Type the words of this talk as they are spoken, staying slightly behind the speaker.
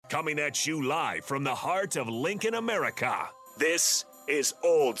Coming at you live from the heart of Lincoln, America. This is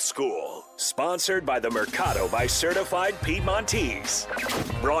Old School, sponsored by the Mercado by Certified Piedmontese.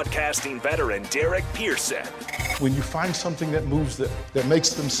 Broadcasting veteran Derek Pearson. When you find something that moves them, that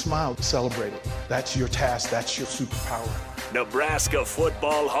makes them smile, celebrate it. That's your task. That's your superpower. Nebraska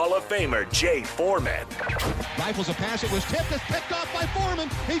Football Hall of Famer Jay Foreman. Rifles a pass. It was tipped. It's picked off by Foreman.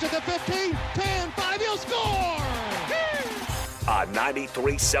 He's at the 15, 10, 5. He'll score! On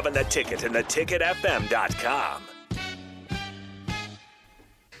 93.7 The Ticket and theticketfm.com.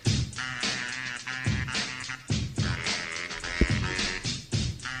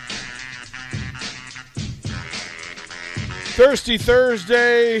 Thirsty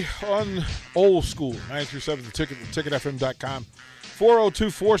Thursday on Old School, 937 The Ticket, theticketfm.com.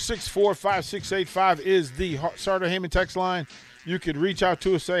 402-464-5685 is the Sartor Hamann text line. You can reach out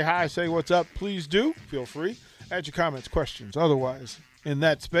to us, say hi, say what's up. Please do. Feel free. Add your comments, questions. Otherwise, in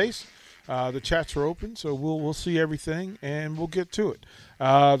that space, the chats are open, so we'll see everything, and we'll get to it.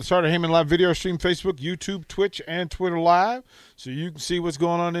 The Sartor Hamann Live video stream, Facebook, YouTube, Twitch, and Twitter Live, so you can see what's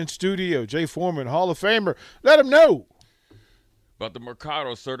going on in studio. Jay Foreman, Hall of Famer. Let him know. But the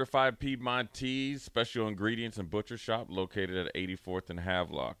Mercado Certified Piedmontese Special Ingredients and Butcher Shop located at 84th and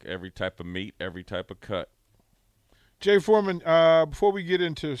Havelock. Every type of meat, every type of cut. Jay Foreman, before we get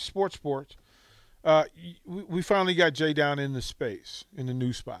into sports, we finally got Jay down in the space, in the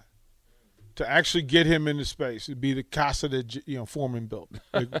new spot. To actually get him into space, it'd be the casa that Foreman built.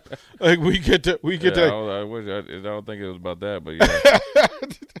 Like we get to. I don't think it was about that, but yeah.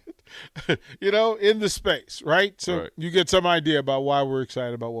 In the space, right? So right. You get some idea about why we're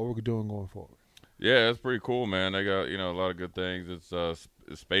excited about what we're doing going forward. Yeah, it's pretty cool, man. They got a lot of good things. It's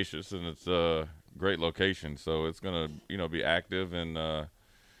spacious and it's a great location, so it's gonna be active and the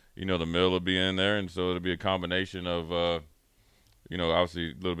mill will be in there, and so it'll be a combination of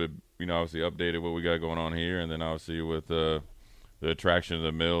obviously a little bit obviously updated what we got going on here, and then obviously with the attraction of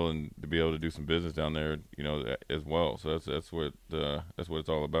the mill and to be able to do some business down there, as well. So that's what it's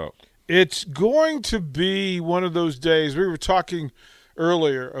all about. It's going to be one of those days. We were talking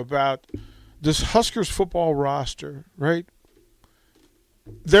earlier about this Huskers football roster, right?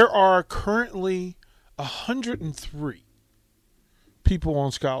 There are currently 103 people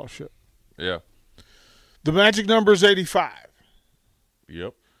on scholarship. Yeah. The magic number is 85.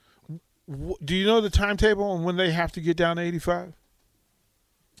 Yep. Do you know the timetable on when they have to get down to 85?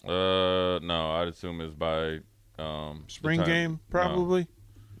 No, I'd assume it's by spring game, probably.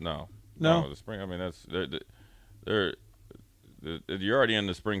 No, the spring. I mean, that's you're already in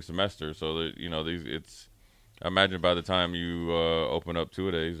the spring semester, so it's. I imagine by the time you open up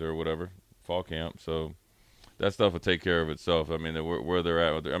 2-a-days or whatever, fall camp, so that stuff will take care of itself. I mean, where they're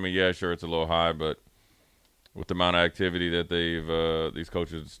at. I mean, yeah, sure, it's a little high, but with the amount of activity that they've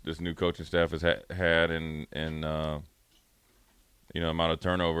this new coaching staff has had, and amount of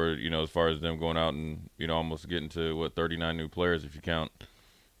turnover, as far as them going out and, almost getting to 39 new players if you count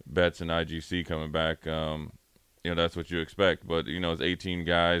Betts and IGC coming back. That's what you expect. But, it's 18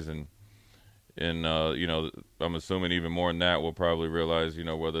 guys and I'm assuming even more than that we'll probably realize,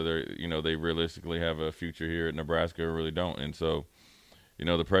 whether they're, they realistically have a future here at Nebraska or really don't. And so,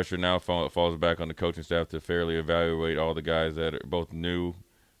 the pressure now falls back on the coaching staff to fairly evaluate all the guys that are both new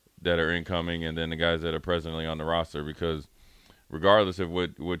that are incoming and then the guys that are presently on the roster, because regardless of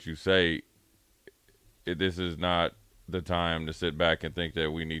what you say, this is not the time to sit back and think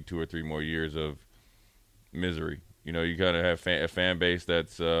that we need 2 or 3 more years of misery. You got to have a fan base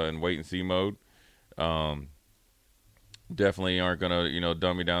that's in wait-and-see mode. Definitely aren't going to,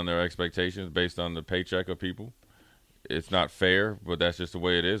 dummy down their expectations based on the paycheck of people. It's not fair, but that's just the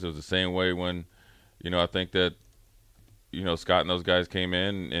way it is. It was the same way when, I think that, Scott and those guys came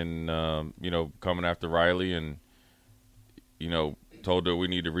in and, coming after Riley and, told that we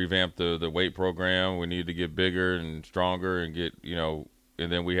need to revamp the weight program. We need to get bigger and stronger and get,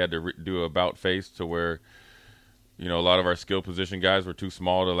 and then we had to do a bout face to where, a lot of our skill position guys were too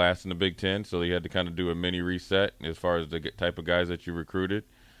small to last in the Big Ten. So you had to kind of do a mini reset as far as the type of guys that you recruited.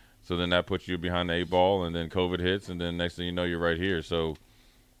 So then that puts you behind the 8 ball, and then COVID hits, and then next thing you know, you're right here. So,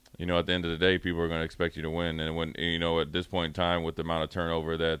 at the end of the day, people are going to expect you to win. And when, at this point in time with the amount of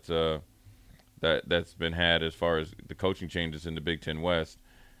turnover that's been had as far as the coaching changes in the Big Ten West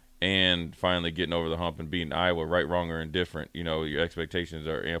and finally getting over the hump and beating Iowa, right, wrong, or indifferent, your expectations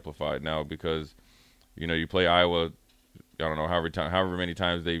are amplified now because, you play Iowa, I don't know, however many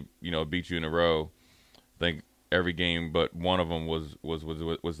times they, beat you in a row. I think every game but one of them was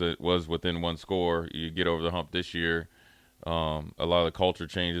within one score. You get over the hump this year. A lot of the culture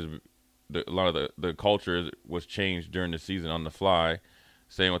changes. A lot of the culture was changed during the season on the fly.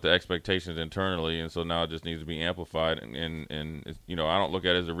 same with the expectations internally, and so now it just needs to be amplified. And I don't look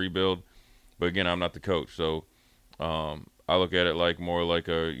at it as a rebuild, but again, I'm not the coach, so I look at it like more like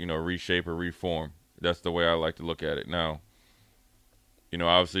a reshape or reform. That's the way I like to look at it. Now,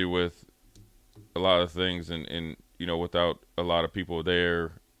 obviously with a lot of things and without a lot of people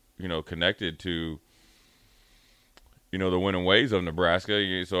there, connected to the winning ways of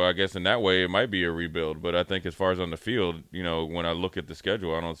Nebraska. So I guess in that way it might be a rebuild. But I think as far as on the field, when I look at the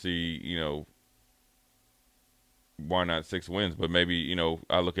schedule, I don't see, why not 6 wins? But maybe,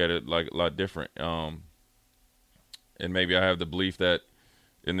 I look at it like a lot different. And maybe I have the belief that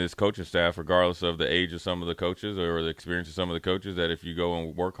in this coaching staff, regardless of the age of some of the coaches or the experience of some of the coaches, that if you go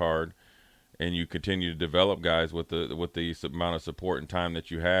and work hard and you continue to develop guys with the amount of support and time that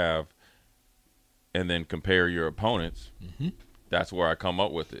you have, and then compare your opponents, that's where I come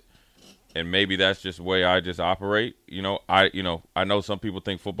up with it. And maybe that's just the way I just operate. I know some people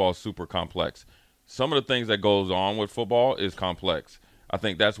think football is super complex. Some of the things that goes on with football is complex. I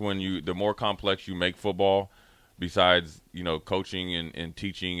think that's when the more complex you make football, besides, coaching and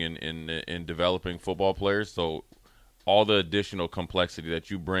teaching and developing football players. So all the additional complexity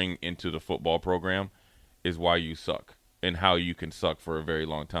that you bring into the football program is why you suck and how you can suck for a very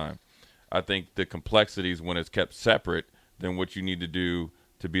long time. I think the complexities, when it's kept separate than what you need to do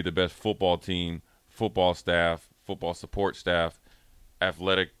to be the best football team, football staff, football support staff,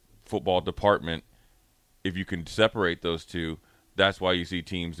 athletic football department, if you can separate those two, that's why you see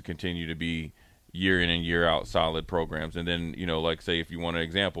teams continue to be year in and year out solid programs. And then, like say if you want an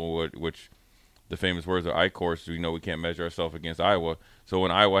example, which the famous words of Ike course, we can't measure ourselves against Iowa. So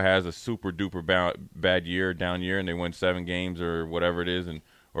when Iowa has a super duper bad year, down year, and they win 7 games or whatever it is,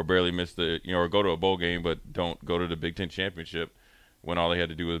 or barely miss or go to a bowl game but don't go to the Big Ten championship when all they had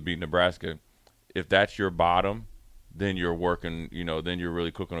to do was beat Nebraska. If that's your bottom, then you're working, then you're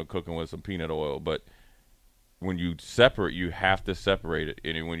really cooking with some peanut oil. But when you separate, you have to separate it.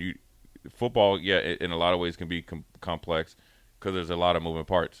 And when football, in a lot of ways can be complex because there's a lot of moving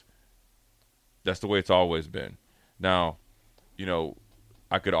parts. That's the way it's always been. Now,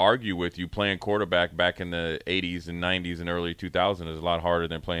 I could argue with you playing quarterback back in the 80s and 90s and early 2000s is a lot harder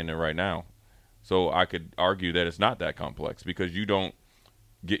than playing it right now. So I could argue that it's not that complex because you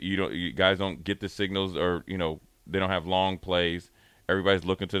guys don't get the signals, or they don't have long plays. Everybody's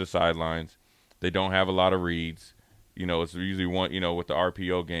looking to the sidelines. They don't have a lot of reads. It's usually one, with the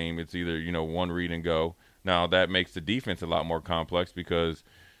RPO game, it's either, one read and go. Now that makes the defense a lot more complex because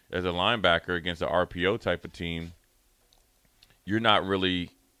as a linebacker against an RPO type of team, you're not really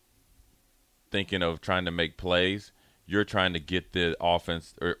thinking of trying to make plays. You're trying to get the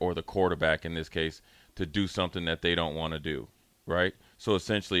offense or the quarterback in this case to do something that they don't want to do, right? So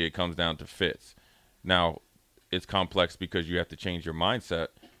essentially it comes down to fits. Now, it's complex because you have to change your mindset,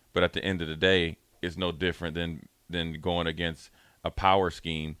 but at the end of the day, it's no different than going against a power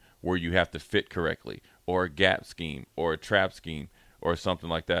scheme where you have to fit correctly, or a gap scheme, or a trap scheme, or something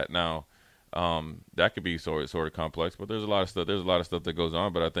like that. Now, that could be sort of complex, but there's a lot of stuff. There's a lot of stuff that goes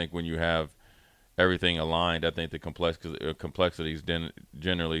on. But I think when you have everything aligned, I think the complexities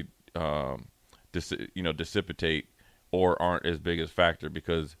generally dissipate or aren't as big a factor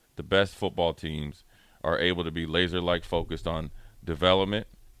because the best football teams are able to be laser-like focused on development,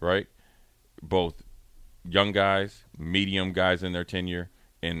 right? Both young guys, medium guys in their tenure,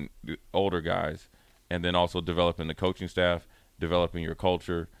 and older guys, and then also developing the coaching staff, developing your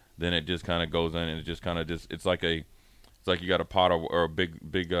culture. Then it just kind of goes in, and it just kind of it's like you got a pot or a big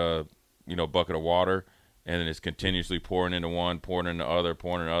bucket of water, and then it's continuously pouring into one, pouring into the other,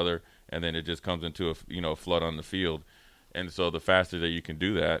 pouring into the other, and then it just comes into a flood on the field. And so the faster that you can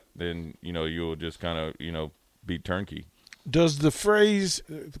do that, then you'll just kind of be turnkey. Does the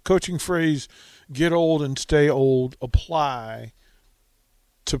coaching phrase "get old and stay old" apply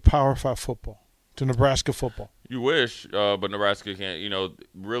to Power 5 football, to Nebraska football? You wish, but Nebraska can't.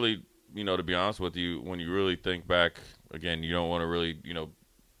 Really, to be honest with you, when you really think back, again, you don't want to really, you don't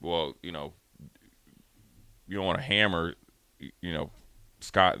want to hammer,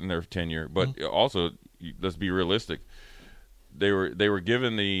 Scott in their tenure, but also let's be realistic. They were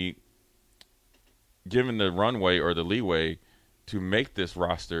given the runway or the leeway to make this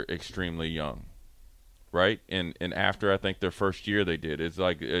roster extremely young, right? And after I think their first year they did. It's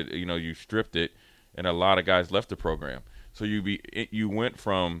like you stripped it, and a lot of guys left the program. So you went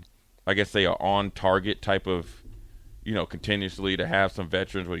from, I guess, say, an on-target type of, continuously to have some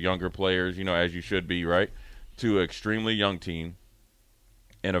veterans with younger players, as you should be, right, to an extremely young team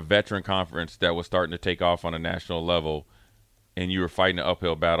and a veteran conference that was starting to take off on a national level, and you were fighting an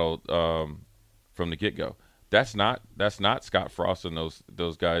uphill battle from the get-go. That's not Scott Frost and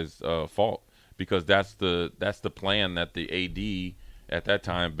those guys' fault, because that's the plan that the AD at that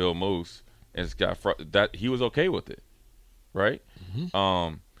time, Bill Moose, and Scott Frost, that he was okay with it, right?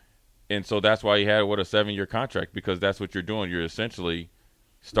 Mm-hmm. And so that's why he had a 7-year contract, because that's what you're doing. You're essentially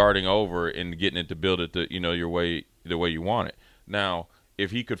starting over and getting it to build it to the way you want it. Now,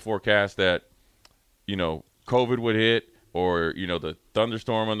 if he could forecast that, COVID would hit, or the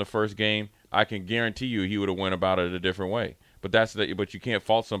thunderstorm on the first game, I can guarantee you he would have went about it a different way. But but you can't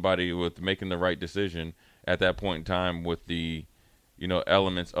fault somebody with making the right decision at that point in time with the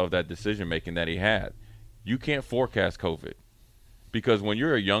elements of that decision making that he had. You can't forecast COVID, because when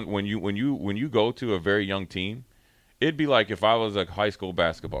you're when you go to a very young team, it'd be like if I was a high school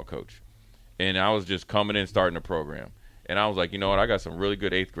basketball coach and I was just coming in starting a program. And I was like, you know what, I got some really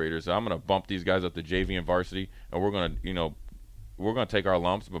good 8th graders. So I'm going to bump these guys up to JV and varsity, and we're going to take our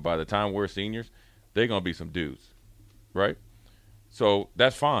lumps. But by the time we're seniors, they're going to be some dudes, right? So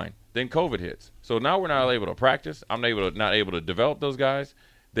that's fine. Then COVID hits. So now we're not able to practice. I'm not able to develop those guys.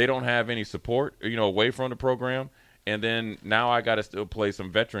 They don't have any support, away from the program. And then now I got to still play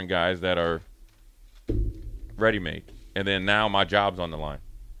some veteran guys that are ready-made. And then now my job's on the line,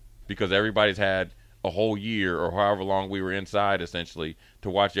 because everybody's had a whole year or however long we were inside, essentially, to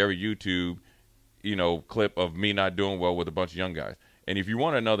watch every YouTube, clip of me not doing well with a bunch of young guys. And if you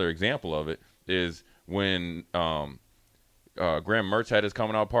want another example of it, is when Graham Mertz had his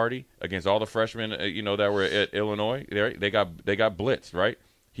coming out party against all the freshmen, that were at Illinois. They got blitzed, right?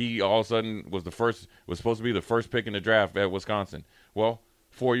 He all of a sudden was supposed to be the first pick in the draft at Wisconsin. Well,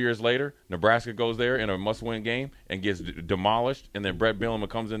 4 years later, Nebraska goes there in a must-win game and gets demolished, and then Brett Bielema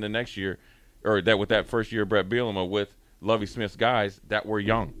comes in the next year, or with that first year, Brett Bielema with Lovie Smith's guys that were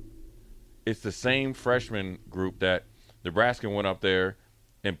young. It's the same freshman group that Nebraska went up there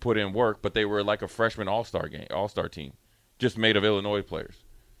and put in work, but they were like a freshman all-star team, just made of Illinois players.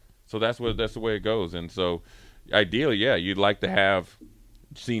 So that's the way it goes. And so ideally, yeah, you'd like to have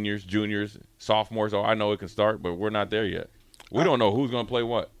seniors, juniors, sophomores. Oh, I know it can start, but we're not there yet. We don't know who's going to play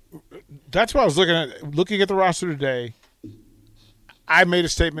what. That's what I was looking at the roster today. I made a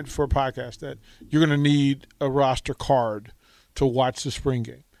statement for a podcast that you're going to need a roster card to watch the spring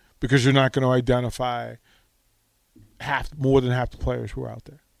game, because you're not going to identify more than half the players who are out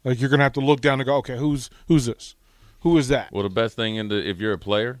there. Like, you're going to have to look down and go, okay, who's this? Who is that? Well, the best thing if you're a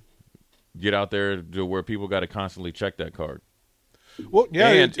player, get out there to where people got to constantly check that card. Well,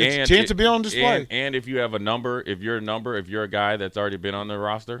 yeah, it's a chance to be on display. And if you have a number, if you're a guy that's already been on the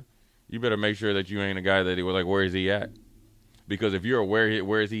roster, you better make sure that you ain't a guy that he was like, where is he at? Because if you're a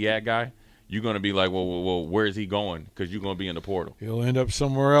where is he at guy, you're going to be like, well, where is he going? Because you're going to be in the portal. He'll end up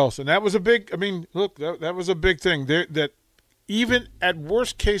somewhere else. And that was a big – I mean, look, that was a big thing. That even at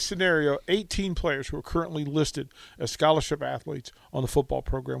worst-case scenario, 18 players who are currently listed as scholarship athletes on the football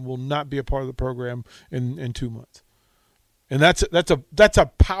program will not be a part of the program in 2 months. And that's a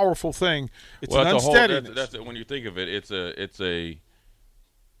powerful thing. It's an unsteadiness. That's when you think of it, it's a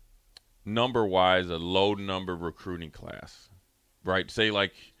number-wise a low-number recruiting class. Right, say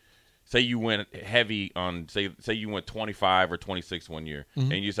you went heavy on say you went 25 or 26 one year,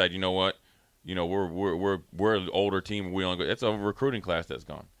 mm-hmm. and you decide, you know what, we're an older team, and we only go. It's a recruiting class that's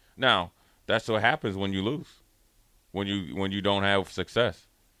gone. Now that's what happens when you lose, when you don't have success.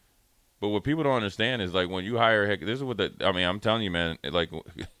 But what people don't understand is, like, when you hire this is what I'm telling you, man. Like,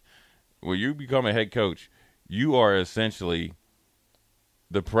 when you become a head coach, you are essentially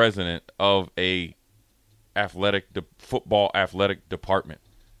the president of a football athletic department.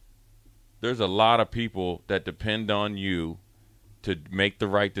 There's a lot of people that depend on you to make the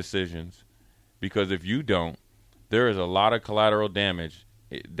right decisions, because if you don't, there is a lot of collateral damage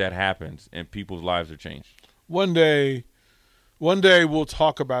that happens and people's lives are changed. One day we'll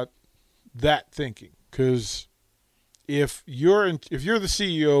talk about that thinking, because if you're the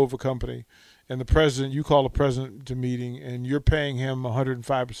CEO of a company and the president, you call the president to meeting and you're paying him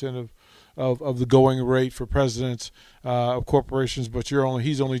 105% of the going rate for presidents of corporations, but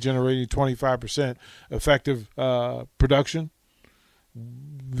he's only generating 25% effective production,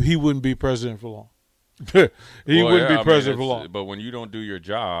 he wouldn't be president for long. He wouldn't be president for long. But when you don't do your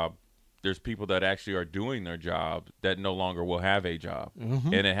job, there's people that actually are doing their job that no longer will have a job,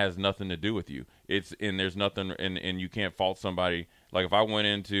 mm-hmm. and it has nothing to do with you. There's nothing, and you can't fault somebody. Like, if I went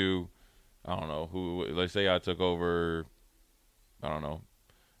into, I don't know who, let's say I took over, I don't know,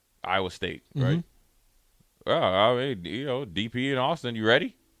 Iowa State, right? Mm-hmm. Well, I mean, DP in Austin, you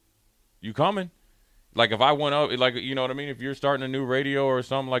ready? You coming? Like, if I went up, like, you know what I mean? If you're starting a new radio or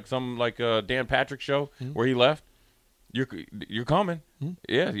something like Dan Patrick show, mm-hmm. where he left, You're coming.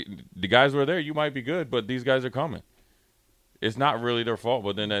 Yeah, the guys were there. You might be good, but these guys are coming. It's not really their fault,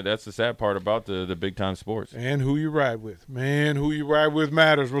 but then that's the sad part about the big-time sports. And who you ride with. Man, who you ride with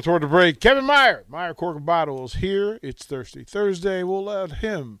matters. We'll toward the break. Kevin Meyer Cork and Bottle is here. It's Thirsty Thursday. We'll let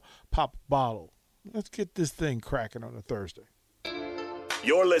him pop a bottle. Let's get this thing cracking on a Thursday.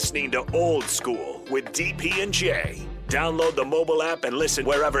 You're listening to Old School with DP and J. Download the mobile app and listen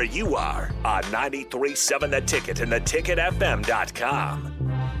wherever you are on 93.7 The Ticket and theticketfm.com.